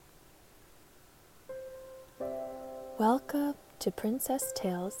Welcome to Princess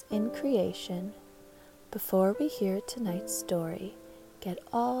Tales in Creation. Before we hear tonight's story, get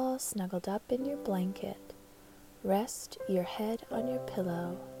all snuggled up in your blanket. Rest your head on your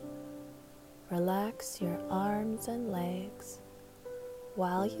pillow. Relax your arms and legs.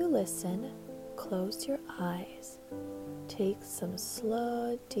 While you listen, close your eyes. Take some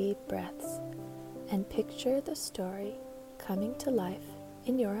slow, deep breaths and picture the story coming to life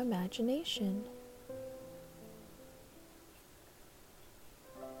in your imagination.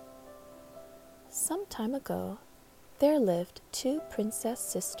 Some time ago, there lived two princess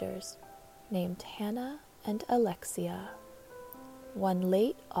sisters named Hannah and Alexia. One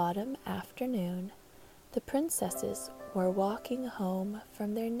late autumn afternoon, the princesses were walking home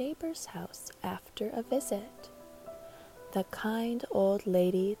from their neighbor's house after a visit. The kind old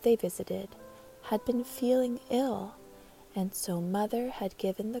lady they visited had been feeling ill, and so Mother had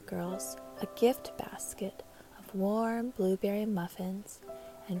given the girls a gift basket of warm blueberry muffins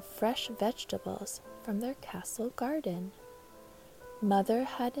and fresh vegetables from their castle garden. Mother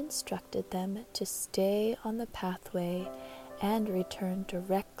had instructed them to stay on the pathway and return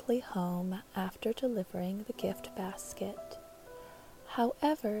directly home after delivering the gift basket.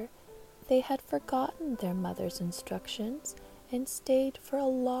 However, they had forgotten their mother's instructions and stayed for a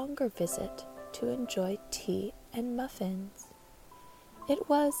longer visit to enjoy tea and muffins. It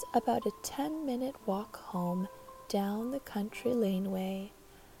was about a 10-minute walk home down the country laneway,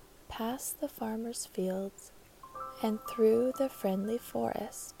 past the farmer's fields, and through the friendly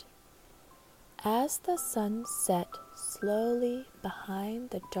forest. As the sun set slowly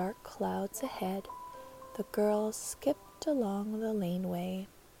behind the dark clouds ahead, the girls skipped along the laneway.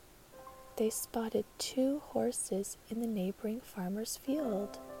 They spotted two horses in the neighboring farmer's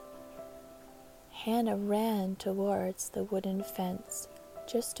field. Hannah ran towards the wooden fence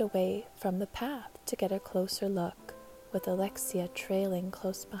just away from the path to get a closer look, with Alexia trailing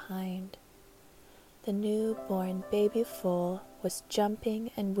close behind. The newborn baby foal was jumping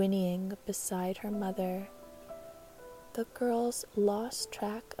and whinnying beside her mother. The girls lost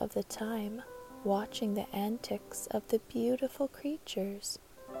track of the time, watching the antics of the beautiful creatures.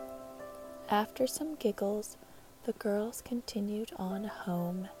 After some giggles, the girls continued on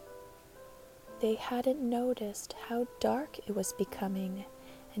home. They hadn't noticed how dark it was becoming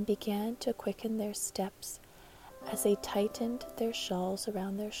and began to quicken their steps as they tightened their shawls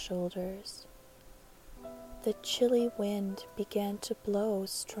around their shoulders. The chilly wind began to blow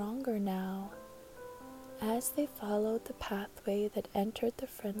stronger now. As they followed the pathway that entered the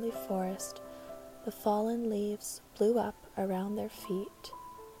friendly forest, the fallen leaves blew up around their feet.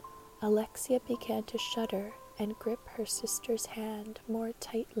 Alexia began to shudder and grip her sister's hand more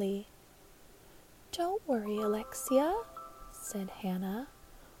tightly. "Don't worry, Alexia," said Hannah.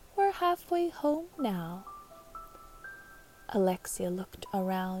 "We're halfway home now." Alexia looked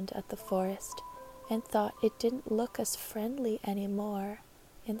around at the forest and thought it didn't look as friendly anymore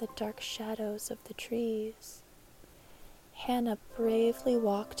in the dark shadows of the trees. Hannah bravely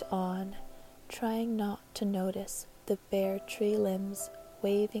walked on, trying not to notice the bare tree limbs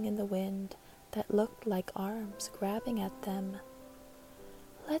waving in the wind that looked like arms grabbing at them.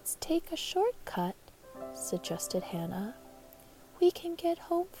 "Let's take a shortcut," suggested Hannah. "We can get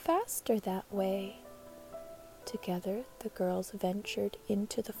home faster that way." Together, the girls ventured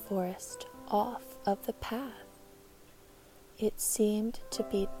into the forest off of the path. It seemed to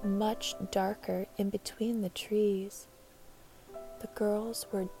be much darker in between the trees. The girls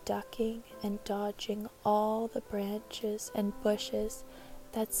were ducking and dodging all the branches and bushes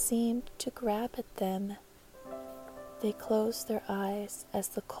that seemed to grab at them. They closed their eyes as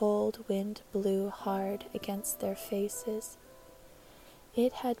the cold wind blew hard against their faces.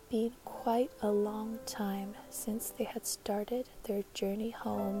 It had been quite a long time since they had started their journey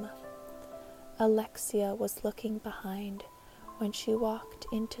home. Alexia was looking behind when she walked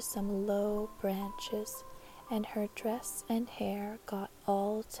into some low branches, and her dress and hair got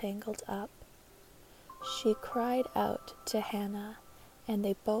all tangled up. She cried out to Hannah, and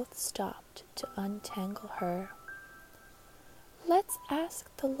they both stopped to untangle her. "Let's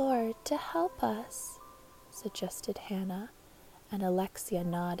ask the Lord to help us," suggested Hannah, and Alexia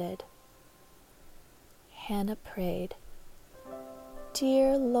nodded. Hannah prayed,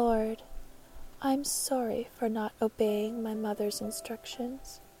 "Dear Lord, I'm sorry for not obeying my mother's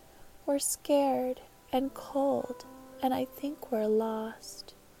instructions. We're scared and cold, and I think we're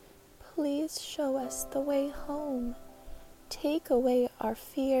lost. Please show us the way home. Take away our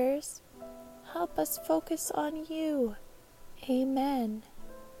fears. Help us focus on you. Amen."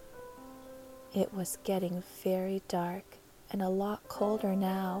 It was getting very dark and a lot colder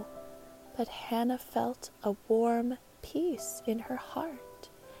now, but Hannah felt a warm, peace in her heart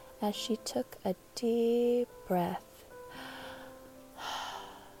as she took a deep breath,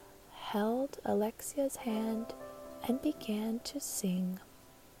 held Alexia's hand, and began to sing.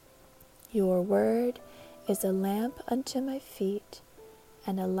 Your word is a lamp unto my feet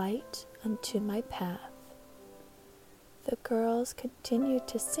and a light unto my path. The girls continued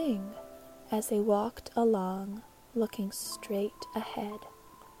to sing as they walked along, looking straight ahead.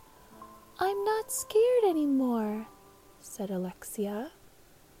 I'm not scared anymore, said Alexia.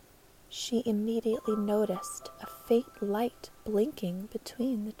 She immediately noticed a faint light blinking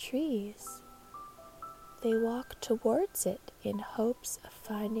between the trees. They walked towards it in hopes of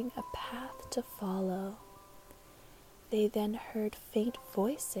finding a path to follow. They then heard faint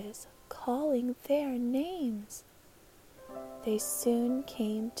voices calling their names. They soon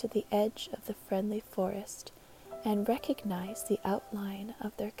came to the edge of the friendly forest and recognized the outline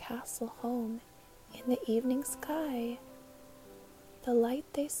of their castle home in the evening sky. The light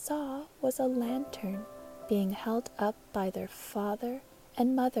they saw was a lantern being held up by their father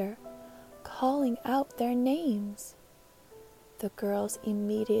and mother, calling out their names. The girls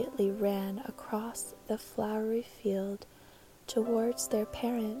immediately ran across the flowery field towards their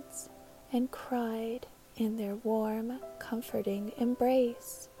parents and cried in their warm, comforting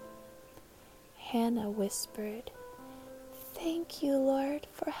embrace. Hannah whispered, Thank you, Lord,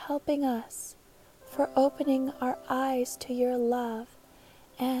 for helping us, for opening our eyes to your love,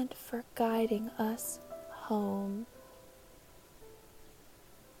 and for guiding us home.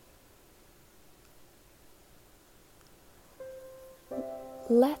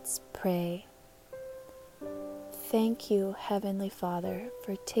 Let's pray. Thank you, Heavenly Father,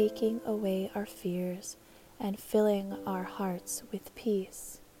 for taking away our fears and filling our hearts with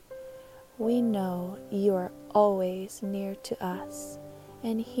peace. We know you are always near to us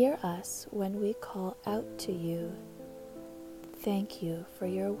and hear us when we call out to you. Thank you for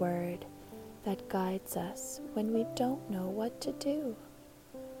your word that guides us when we don't know what to do.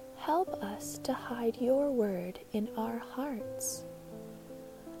 Help us to hide your word in our hearts.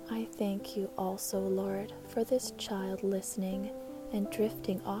 I thank you also, Lord, for this child listening and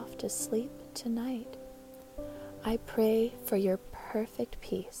drifting off to sleep tonight. I pray for your perfect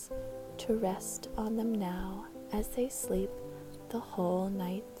peace to rest on them now as they sleep the whole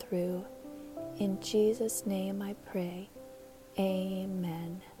night through. In Jesus' name I pray.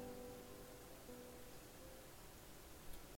 Amen.